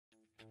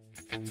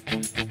Hi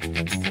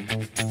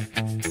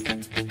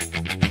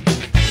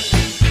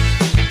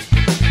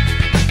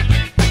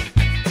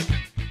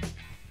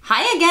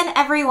again,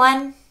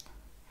 everyone.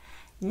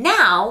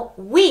 Now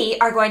we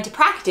are going to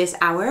practice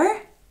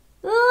our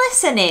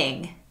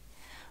listening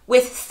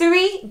with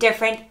 3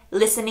 different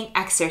listening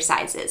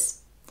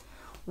exercises.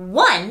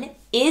 One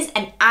is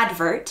an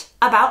advert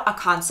about a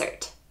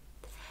concert.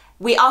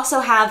 We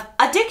also have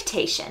a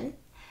dictation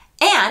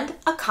and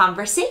a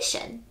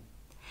conversation.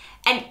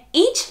 And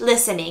each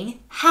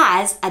listening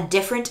has a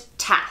different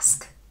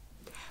task.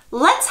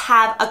 Let's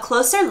have a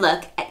closer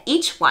look at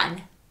each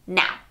one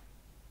now.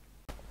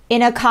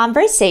 In a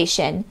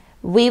conversation,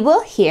 we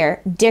will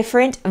hear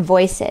different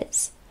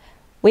voices.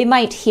 We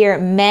might hear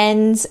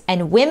men's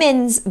and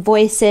women's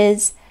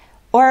voices,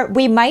 or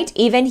we might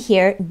even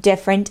hear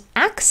different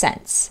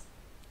accents.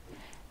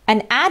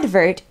 An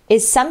advert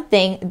is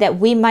something that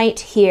we might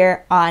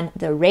hear on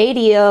the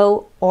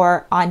radio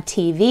or on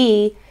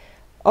TV,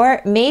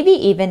 or maybe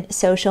even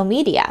social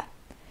media.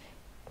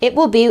 It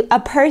will be a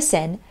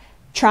person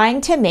trying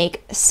to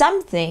make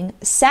something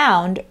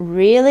sound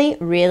really,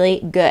 really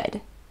good.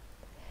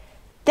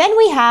 Then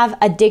we have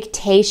a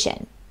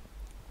dictation.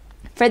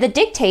 For the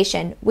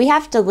dictation, we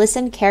have to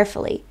listen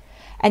carefully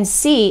and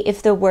see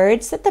if the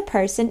words that the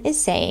person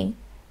is saying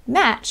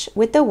match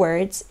with the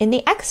words in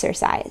the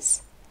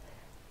exercise.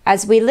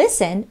 As we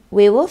listen,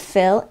 we will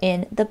fill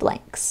in the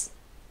blanks.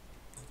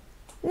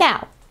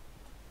 Now,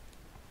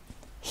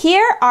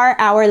 here are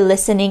our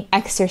listening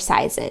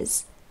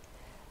exercises.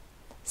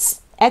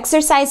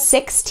 Exercise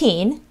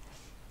 16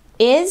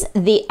 is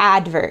the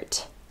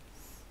advert.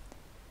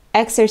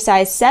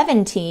 Exercise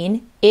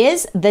 17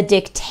 is the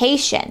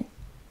dictation.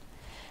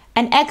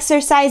 And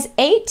exercise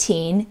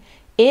 18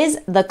 is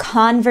the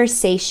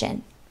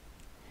conversation.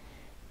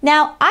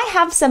 Now, I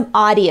have some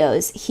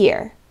audios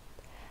here.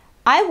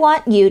 I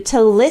want you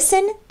to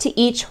listen to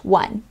each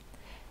one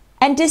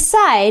and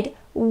decide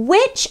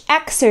which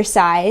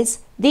exercise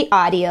the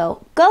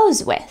audio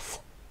goes with.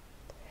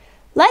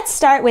 Let's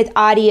start with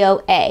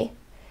audio A.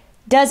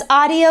 Does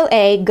audio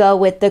A go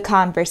with the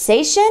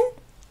conversation,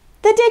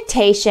 the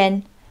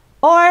dictation,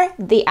 or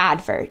the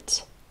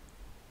advert?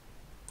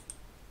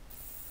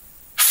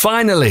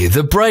 Finally,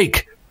 the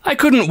break. I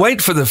couldn't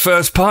wait for the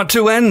first part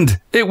to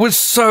end. It was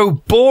so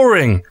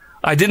boring.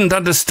 I didn't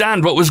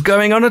understand what was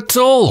going on at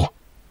all.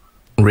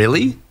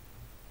 Really?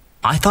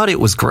 I thought it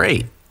was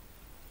great.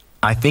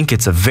 I think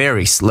it's a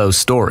very slow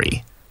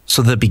story,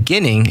 so the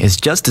beginning is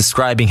just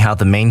describing how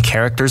the main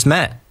characters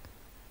met.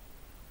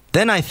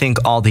 Then I think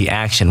all the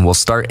action will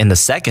start in the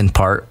second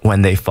part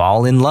when they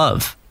fall in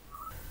love.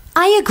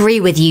 I agree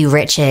with you,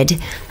 Richard.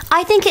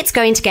 I think it's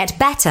going to get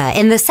better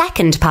in the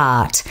second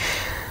part.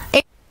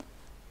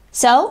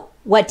 So,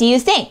 what do you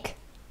think?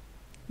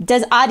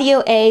 Does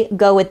audio A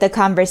go with the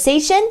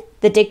conversation,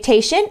 the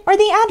dictation, or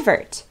the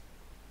advert?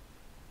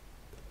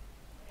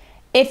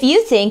 If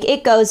you think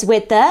it goes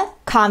with the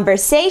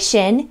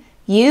conversation,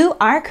 you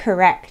are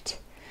correct.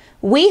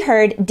 We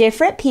heard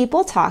different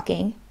people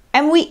talking,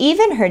 and we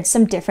even heard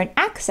some different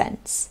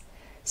accents.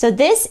 So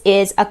this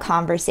is a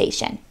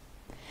conversation.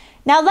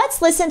 Now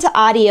let's listen to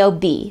audio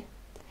B.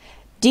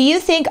 Do you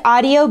think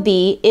audio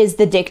B is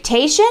the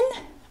dictation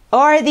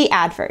or the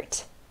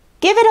advert?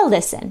 Give it a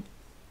listen.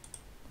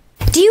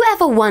 Do you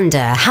ever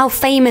wonder how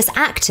famous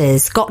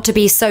actors got to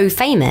be so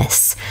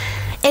famous?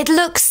 It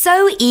looks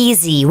so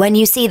easy when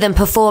you see them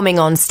performing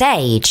on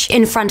stage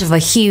in front of a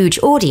huge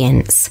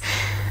audience.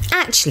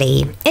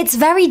 Actually, it's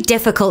very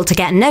difficult to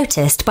get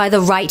noticed by the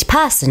right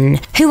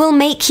person who will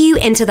make you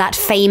into that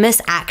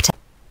famous actor.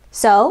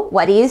 So,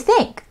 what do you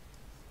think?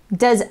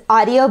 Does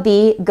audio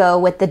B go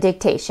with the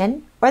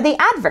dictation or the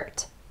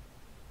advert?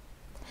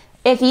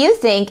 If you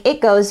think it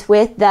goes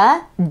with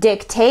the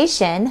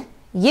dictation,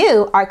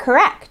 you are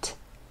correct.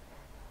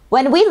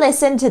 When we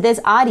listen to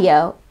this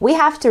audio, we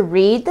have to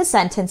read the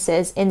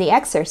sentences in the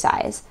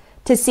exercise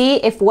to see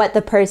if what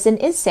the person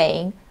is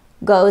saying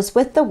goes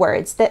with the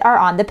words that are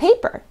on the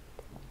paper.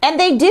 And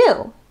they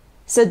do.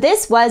 So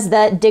this was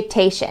the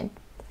dictation.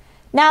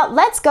 Now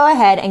let's go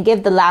ahead and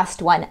give the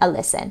last one a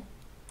listen.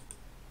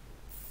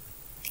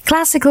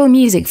 Classical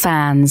music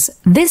fans,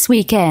 this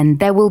weekend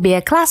there will be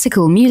a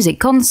classical music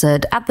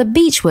concert at the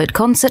Beechwood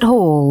Concert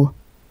Hall.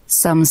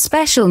 Some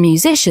special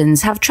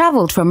musicians have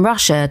travelled from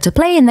Russia to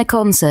play in the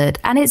concert,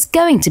 and it's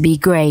going to be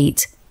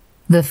great.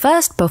 The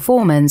first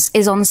performance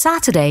is on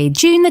Saturday,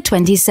 June the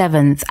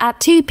 27th at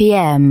 2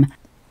 p.m.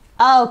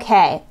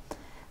 Okay,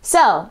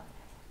 so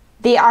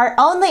our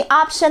only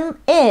option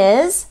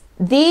is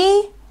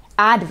the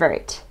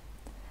advert.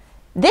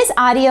 This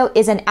audio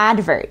is an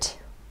advert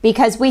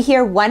because we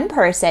hear one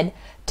person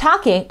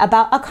talking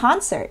about a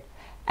concert,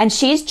 and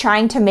she's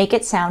trying to make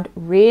it sound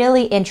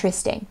really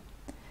interesting.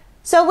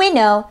 So we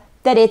know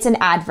that it's an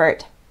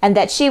advert and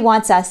that she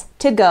wants us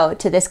to go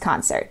to this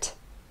concert.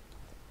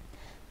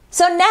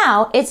 So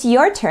now it's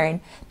your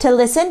turn to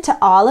listen to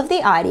all of the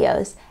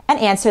audios and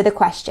answer the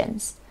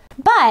questions.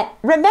 But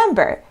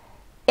remember,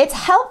 it's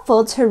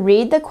helpful to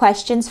read the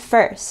questions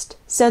first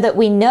so that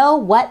we know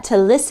what to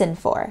listen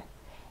for.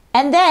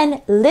 And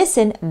then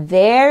listen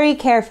very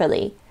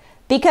carefully,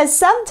 because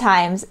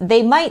sometimes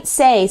they might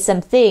say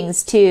some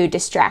things to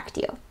distract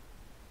you.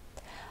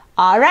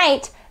 All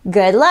right,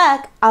 good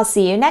luck. I'll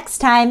see you next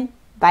time.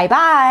 Bye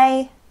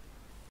bye.